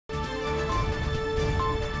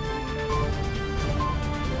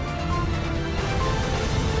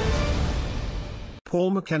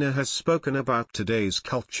Paul McKenna has spoken about today's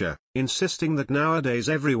culture, insisting that nowadays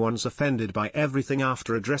everyone's offended by everything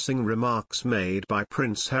after addressing remarks made by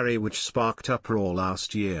Prince Harry which sparked uproar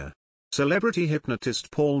last year. Celebrity hypnotist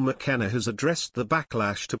Paul McKenna has addressed the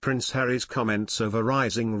backlash to Prince Harry's comments over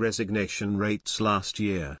rising resignation rates last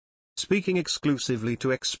year. Speaking exclusively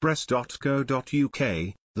to express.co.uk,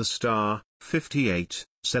 the star, 58,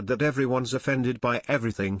 said that everyone's offended by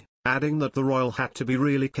everything, adding that the royal had to be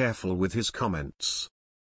really careful with his comments.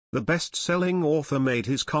 The best-selling author made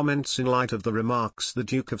his comments in light of the remarks the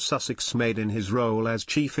Duke of Sussex made in his role as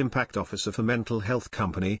Chief Impact Officer for mental health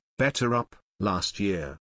company, Better Up, last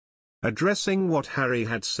year. Addressing what Harry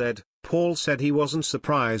had said, Paul said he wasn't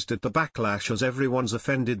surprised at the backlash as everyone's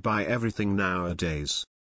offended by everything nowadays.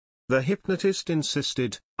 The hypnotist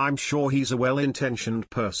insisted, "I'm sure he's a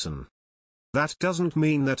well-intentioned person. That doesn't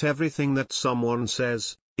mean that everything that someone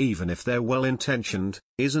says, even if they're well-intentioned,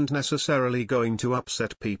 isn't necessarily going to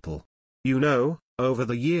upset people. You know, over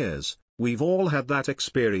the years, we've all had that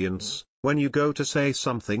experience, when you go to say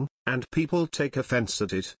something, and people take offense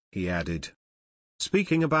at it," he added.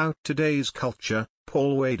 Speaking about today's culture,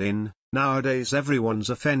 Paul weighed in, "Nowadays everyone's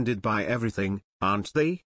offended by everything, aren't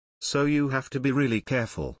they? So you have to be really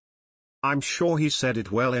careful. I'm sure he said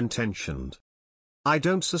it well-intentioned. I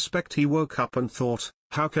don't suspect he woke up and thought,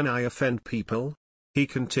 how can I offend people?" He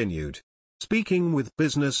continued. Speaking with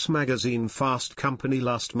business magazine Fast Company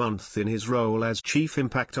last month in his role as Chief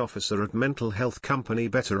Impact Officer at mental health company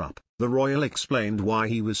Better Up, the royal explained why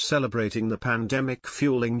he was celebrating the pandemic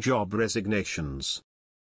fueling job resignations.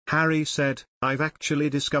 Harry said, "I've actually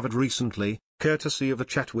discovered recently, courtesy of a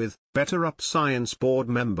chat with Better Up Science Board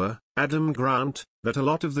member, Adam Grant, that a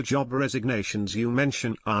lot of the job resignations you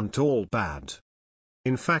mention aren't all bad.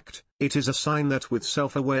 In fact, it is a sign that with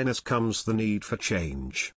self-awareness comes the need for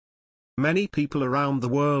change. Many people around the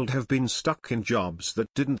world have been stuck in jobs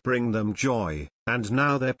that didn't bring them joy, and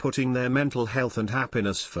now they're putting their mental health and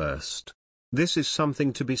happiness first. This is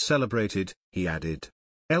something to be celebrated," he added.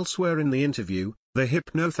 Elsewhere in the interview, the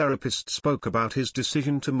hypnotherapist spoke about his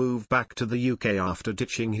decision to move back to the UK after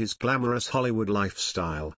ditching his glamorous Hollywood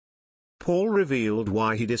lifestyle. Paul revealed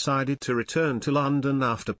why he decided to return to London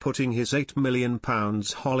after putting his £8 million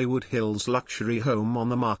Hollywood Hills luxury home on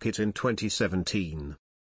the market in 2017.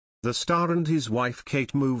 The star and his wife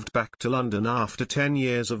Kate moved back to London after 10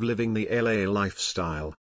 years of living the LA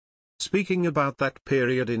lifestyle. Speaking about that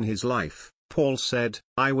period in his life, Paul said,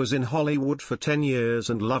 "I was in Hollywood for 10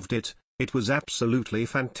 years and loved it. It was absolutely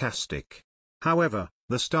fantastic." However,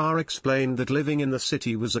 the star explained that living in the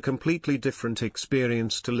city was a completely different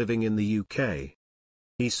experience to living in the UK.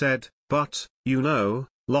 He said, "But, you know,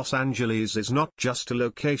 Los Angeles is not just a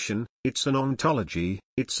location, it's an ontology,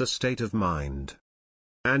 it's a state of mind.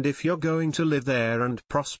 And if you're going to live there and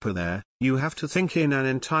prosper there, you have to think in an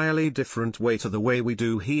entirely different way to the way we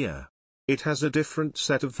do here. It has a different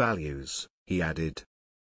set of values," he added.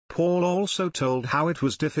 Paul also told how it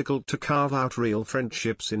was difficult to carve out real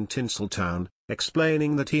friendships in Tinseltown,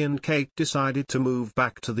 explaining that he and Kate decided to move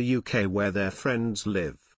back to the UK where their friends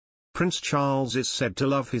live. Prince Charles is said to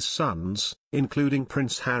love his sons, including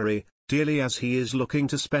Prince Harry, dearly as he is looking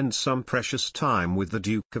to spend some precious time with the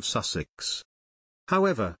Duke of Sussex.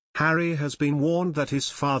 However, Harry has been warned that his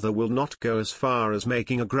father will not go as far as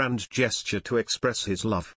making a grand gesture to express his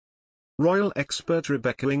love. Royal expert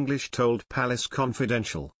Rebecca English told Palace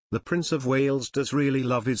Confidential, "The Prince of Wales does really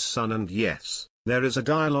love his son, and yes, there is a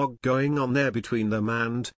dialogue going on there between them,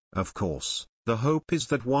 and, of course, the hope is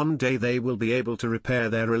that one day they will be able to repair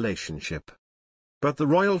their relationship. But the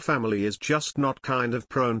royal family is just not kind of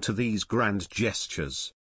prone to these grand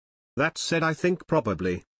gestures. That said, I think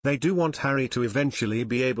probably they do want Harry to eventually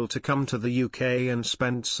be able to come to the UK and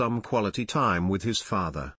spend some quality time with his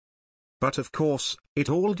father. But of course, it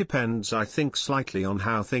all depends, I think, slightly on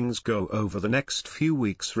how things go over the next few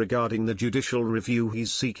weeks regarding the judicial review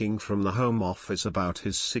he's seeking from the Home Office about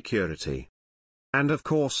his security. And of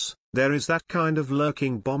course, there is that kind of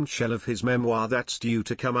lurking bombshell of his memoir that's due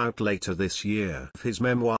to come out later this year." His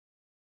memoir